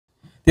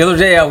The other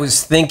day I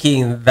was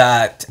thinking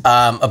that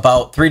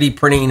about 3D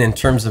printing in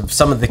terms of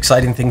some of the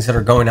exciting things that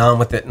are going on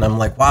with it. And I'm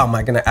like, wow, am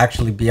I going to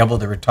actually be able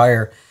to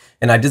retire?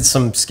 And I did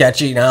some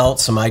sketching out,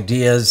 some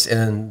ideas,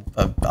 and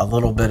a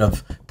little bit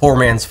of poor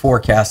man's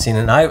forecasting.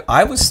 And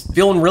I was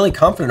feeling really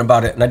confident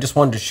about it, and I just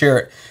wanted to share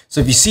it. So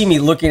if you see me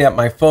looking at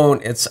my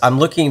phone, I'm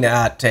looking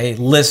at a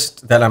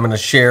list that I'm going to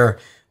share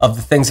of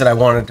the things that I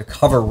wanted to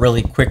cover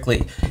really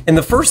quickly. And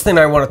the first thing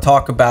I want to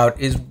talk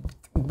about is,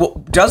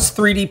 does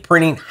 3D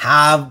printing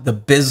have the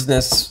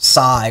business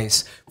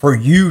size for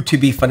you to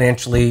be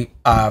financially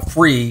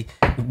free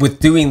with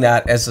doing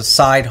that as a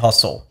side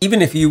hustle?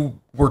 Even if you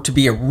were to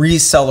be a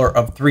reseller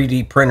of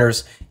 3D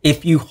printers,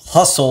 if you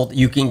hustled,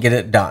 you can get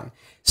it done.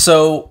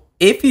 So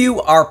if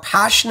you are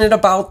passionate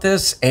about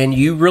this and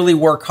you really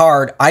work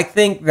hard, I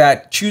think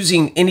that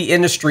choosing any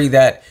industry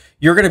that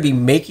you're going to be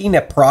making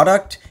a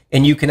product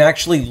and you can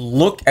actually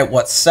look at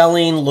what's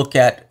selling, look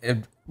at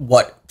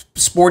what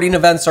sporting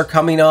events are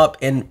coming up,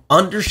 and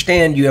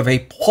understand you have a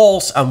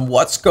pulse on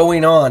what's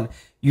going on,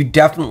 you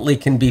definitely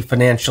can be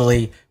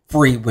financially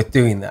free with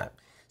doing that.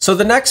 So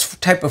the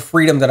next type of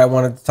freedom that I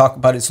wanted to talk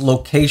about is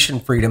location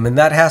freedom, and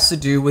that has to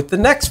do with the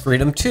next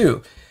freedom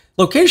too.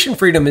 Location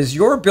freedom is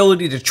your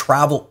ability to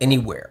travel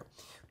anywhere.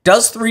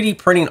 Does 3D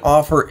printing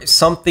offer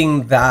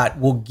something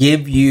that will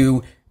give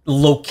you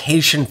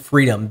location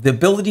freedom, the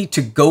ability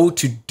to go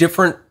to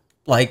different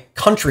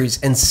countries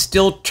and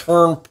still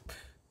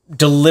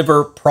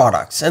deliver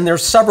products? And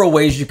there's several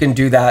ways you can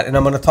do that, and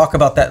I'm going to talk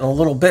about that in a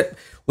little bit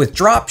with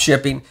drop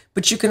shipping,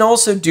 but you can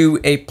also do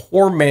a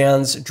poor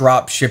man's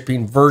drop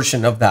shipping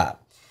version of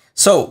that.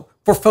 So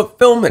for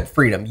fulfillment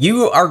freedom,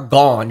 you are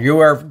gone, you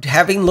are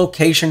having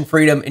location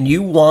freedom, and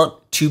you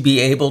want to be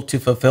able to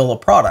fulfill a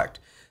product.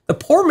 The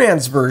poor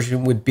man's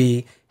version would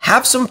be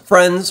have some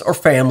friends or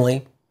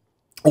family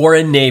or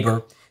a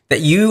neighbor that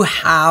you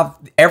have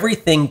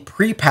everything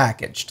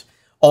prepackaged.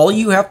 All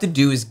you have to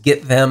do is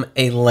get them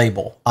a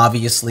label.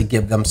 Obviously,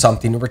 give them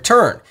something to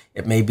return.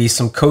 It may be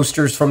some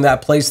coasters from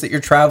that place that you're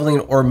traveling,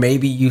 or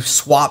maybe you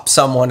swap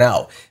someone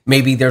out.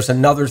 Maybe there's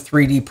another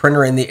 3D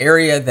printer in the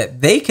area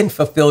that they can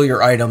fulfill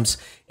your items,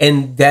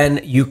 and then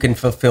you can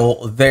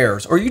fulfill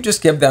theirs, or you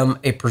just give them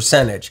a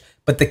percentage.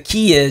 But the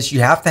key is you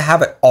have to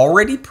have it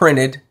already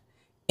printed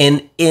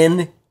and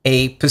in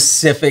a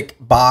specific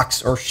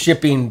box or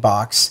shipping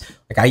box.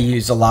 Like I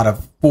use a lot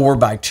of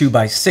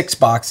 4x2x6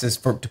 boxes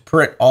to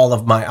print all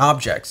of my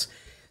objects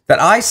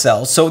that I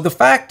sell. So the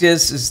fact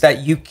is that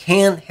you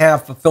can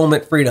have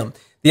fulfillment freedom.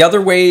 The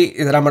other way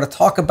that I'm going to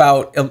talk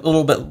about a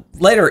little bit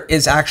later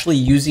is actually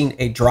using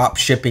a drop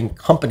shipping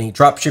company.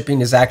 Drop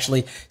shipping is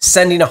actually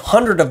sending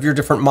 100 of your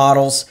different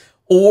models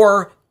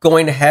or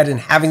going ahead and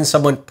having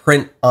someone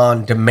print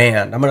on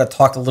demand. I'm going to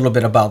talk a little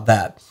bit about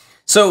that.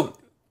 So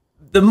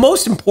the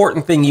most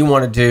important thing you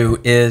want to do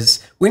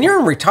is when you're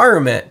in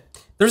retirement,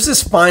 there's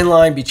this fine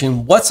line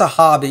between what's a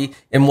hobby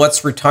and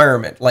what's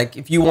retirement. Like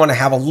if you want to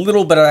have a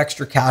little bit of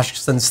extra cash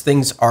since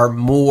things are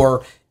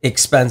more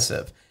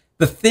expensive.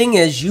 The thing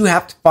is you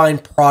have to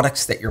find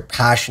products that you're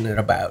passionate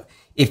about.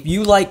 If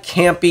you like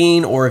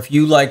camping, or if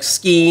you like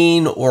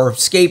skiing or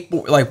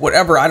skateboard, like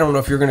whatever, I don't know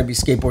if you're going to be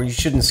skateboarding. You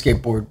shouldn't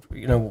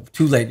skateboard,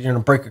 too late. You're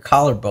going to break a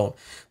collarbone.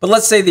 But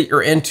let's say that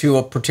you're into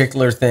a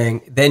particular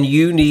thing, then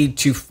you need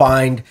to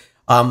find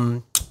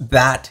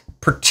that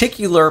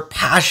particular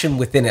passion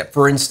within it.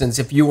 For instance,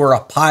 if you were a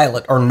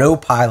pilot or no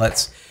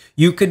pilots,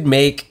 you could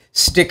make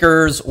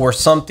stickers or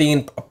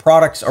something,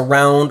 products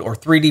around, or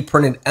 3D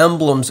printed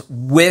emblems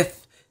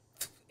with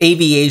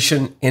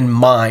aviation in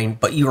mind,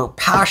 but you are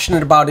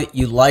passionate about it,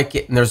 you like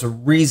it, and there's a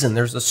reason,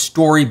 there's a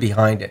story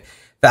behind it.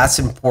 That's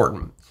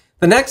important.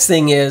 The next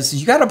thing is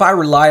you got to buy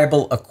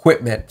reliable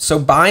equipment. So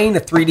buying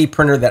a 3D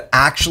printer that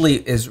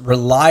actually is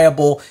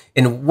reliable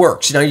and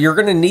works. You're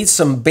going to need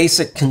some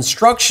basic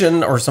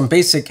construction or some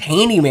basic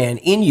handyman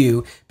in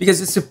you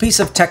because it's a piece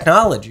of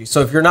technology.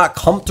 So if you're not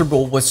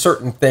comfortable with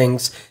certain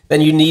things,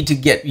 then you need to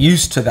get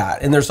used to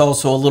that. And there's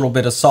also a little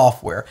bit of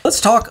software.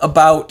 Let's talk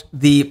about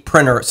the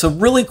printer. So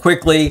really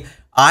quickly,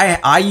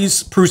 I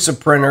use Prusa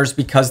printers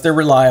because they're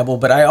reliable,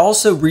 but I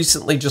also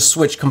recently just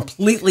switched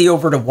completely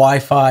over to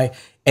Wi-Fi,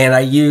 and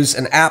I use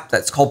an app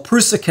that's called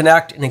Prusa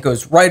Connect, and it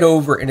goes right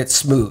over and it's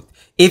smooth.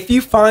 If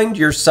you find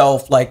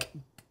yourself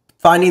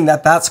finding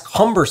that that's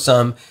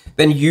cumbersome,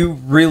 then you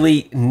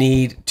really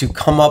need to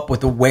come up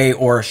with a way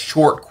or a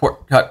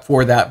shortcut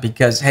for that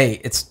because,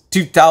 hey, it's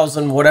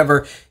 2000,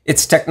 whatever,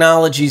 it's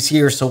technology's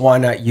here, so why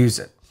not use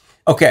it?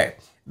 Okay.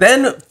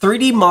 Then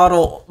 3D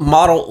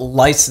model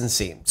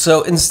licensing.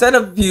 So instead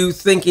of you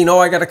thinking, oh,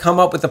 I got to come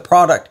up with a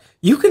product,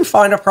 you can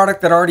find a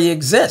product that already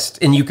exists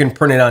and you can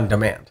print it on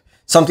demand.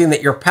 Something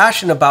that you're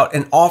passionate about,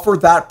 and offer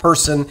that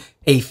person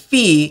a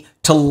fee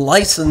to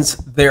license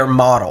their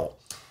model.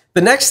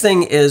 The next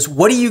thing is,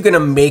 what are you going to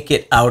make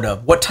it out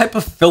of? What type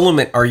of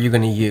filament are you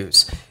going to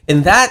use?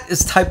 And that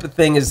is type of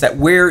thing is that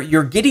where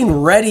you're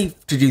getting ready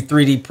to do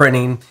 3D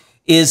printing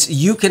is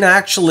you can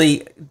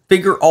actually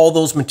figure all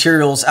those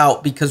materials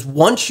out, because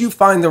once you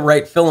find the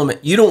right filament,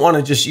 you don't want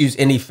to just use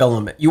any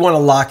filament. You want to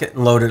lock it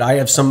and load it. I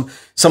have some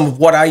of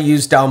what I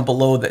use down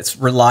below that's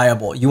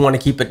reliable. You want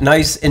to keep it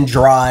nice and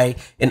dry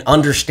and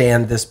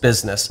understand this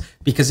business,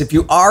 because if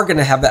you are going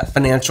to have that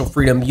financial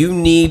freedom, you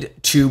need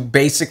to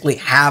basically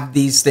have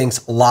these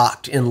things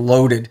locked and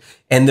loaded.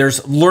 And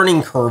there's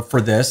learning curve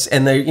for this.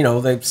 And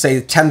they say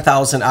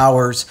 10,000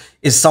 hours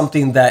is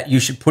something that you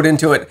should put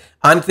into it.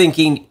 I'm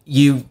thinking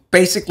you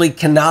basically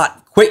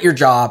cannot quit your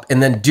job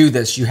and then do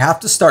this. You have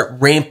to start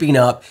ramping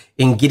up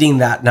and getting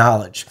that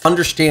knowledge.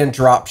 Understand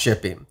drop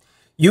shipping.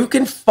 You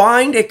can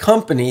find a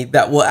company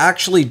that will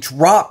actually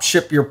drop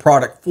ship your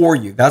product for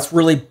you. That's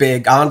really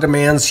big. On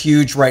demand's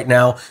huge right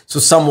now. So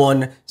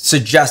someone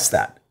suggests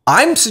that.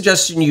 I'm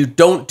suggesting you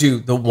don't do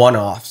the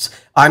one-offs.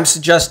 I'm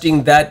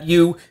suggesting that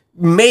you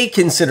may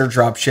consider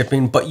drop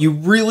shipping, but you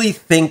really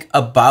think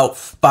about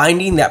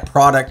finding that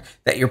product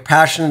that you're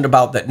passionate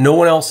about that no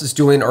one else is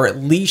doing, or at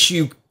least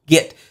you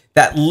get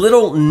that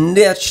little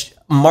niche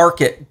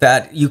market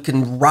that you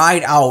can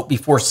ride out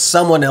before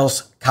someone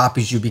else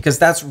copies you, because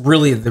that's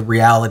really the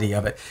reality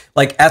of it.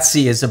 Like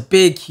Etsy is a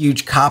big,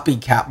 huge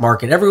copycat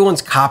market.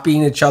 Everyone's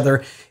copying each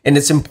other, and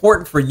it's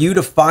important for you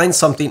to find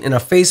something in a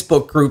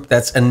Facebook group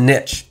that's a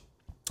niche.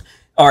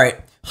 All right.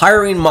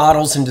 Hiring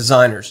models and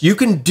designers. You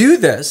can do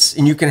this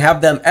and you can have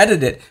them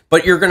edit it,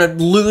 but you're going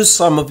to lose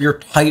some of your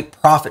tight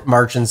profit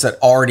margins that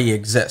already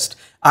exist.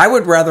 I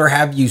would rather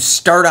have you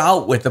start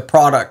out with a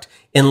product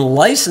and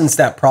license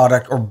that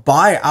product or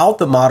buy out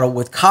the model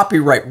with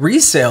copyright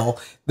resale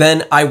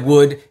than I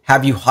would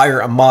have you hire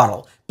a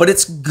model. But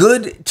it's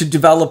good to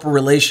develop a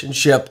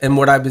relationship. And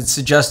what I would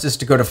suggest is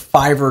to go to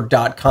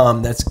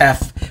Fiverr.com. That's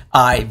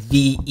Fiverr.com.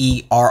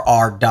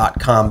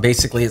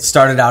 Basically, it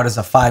started out as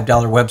a $5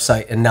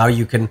 website, and now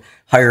you can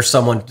hire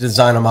someone to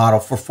design a model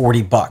for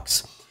 40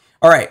 bucks.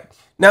 All right.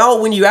 Now,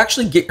 when you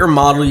actually get your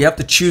model, you have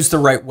to choose the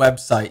right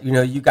website.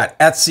 You got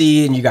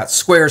Etsy and you got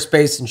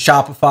Squarespace and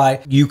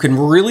Shopify. You can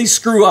really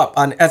screw up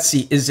on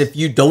Etsy is if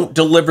you don't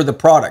deliver the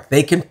product.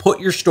 They can put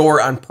your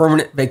store on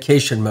permanent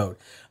vacation mode.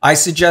 I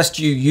suggest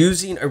you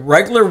using a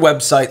regular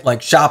website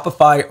like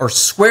Shopify or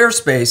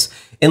Squarespace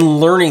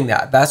and learning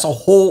that. That's a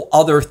whole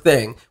other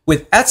thing.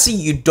 With Etsy,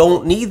 you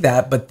don't need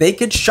that, but they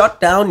could shut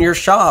down your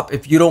shop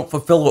if you don't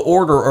fulfill an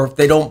order, or if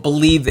they don't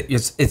believe that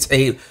it's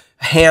a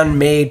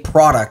handmade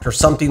product or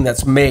something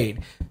that's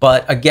made.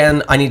 But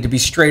again, I need to be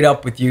straight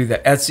up with you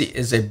that Etsy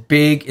is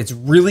it's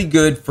really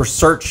good for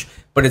search,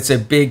 but it's a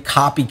big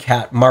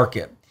copycat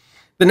market.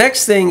 The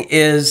next thing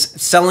is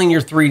selling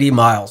your 3D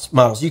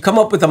models. You come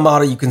up with a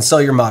model, you can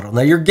sell your model.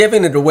 Now you're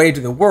giving it away to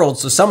the world,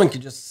 so someone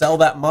can just sell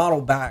that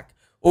model back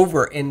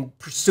over. And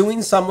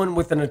pursuing someone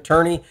with an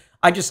attorney,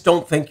 I just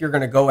don't think you're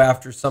going to go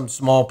after some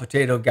small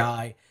potato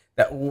guy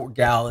or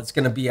gal that's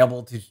going to be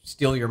able to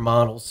steal your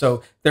model.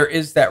 So there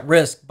is that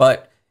risk,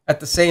 but at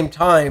the same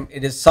time,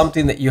 it is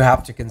something that you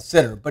have to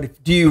consider.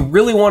 But do you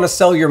really want to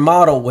sell your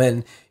model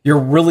when you're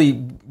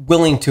really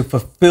willing to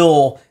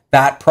fulfill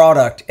that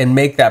product and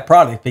make that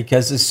product?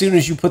 Because as soon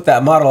as you put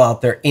that model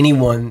out there,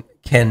 anyone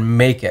can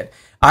make it.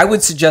 I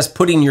would suggest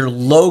putting your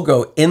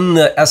logo in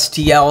the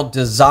STL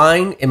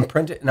design,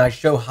 imprint it, and I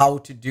show how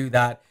to do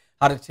that,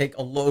 how to take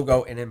a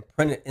logo and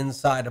imprint it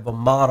inside of a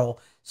model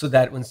so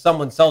that when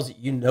someone sells it,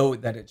 you know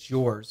that it's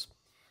yours.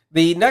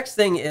 The next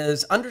thing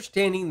is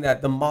understanding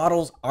that the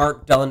models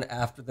aren't done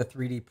after the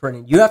 3D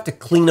printing. You have to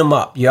clean them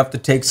up. You have to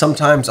take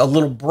sometimes a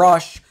little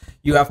brush.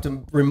 You have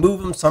to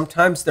remove them.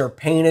 Sometimes they're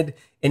painted,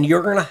 and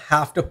you're going to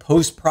have to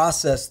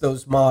post-process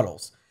those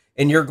models,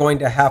 and you're going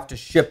to have to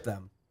ship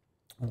them.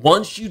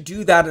 Once you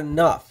do that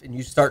enough and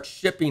you start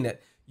shipping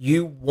it,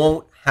 you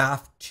won't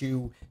have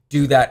to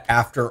do that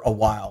after a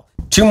while.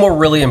 Two more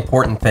really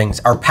important things.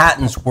 Are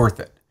patents worth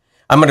it?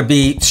 I'm going to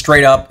be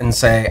straight up and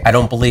say I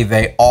don't believe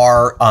they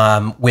are.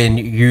 When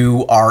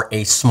you are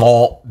a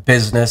small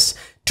business,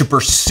 to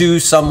pursue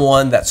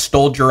someone that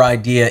stole your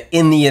idea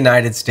in the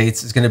United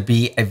States is going to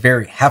be a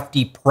very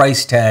hefty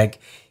price tag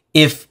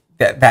if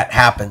that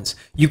happens.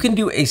 You can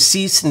do a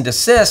cease and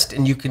desist,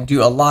 and you can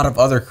do a lot of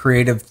other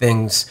creative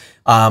things,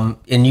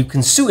 and you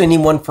can sue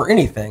anyone for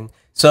anything.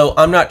 So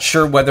I'm not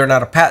sure whether or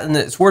not a patent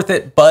is worth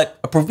it, but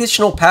a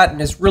provisional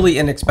patent is really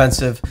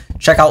inexpensive.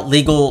 Check out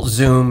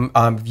LegalZoom.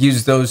 I've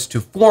used those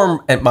to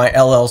form at my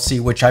LLC,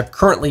 which I've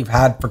currently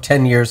had for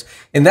 10 years.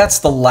 And that's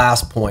the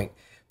last point.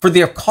 For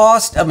the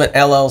cost of an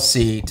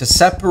LLC, to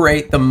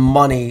separate the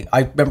money,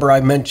 I remember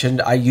I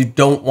mentioned you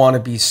don't want to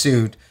be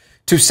sued.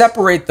 To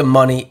separate the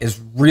money is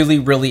really,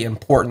 really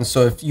important.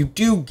 So if you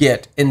do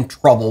get in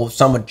trouble, if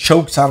someone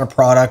chokes on a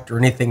product or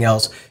anything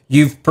else,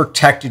 you've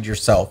protected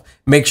yourself.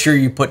 Make sure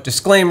you put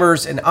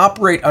disclaimers and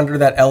operate under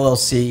that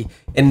LLC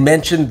and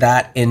mention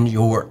that in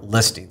your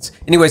listings.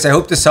 Anyways, I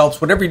hope this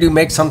helps. Whatever you do,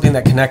 make something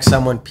that connects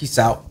someone. Peace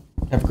out.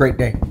 Have a great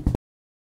day.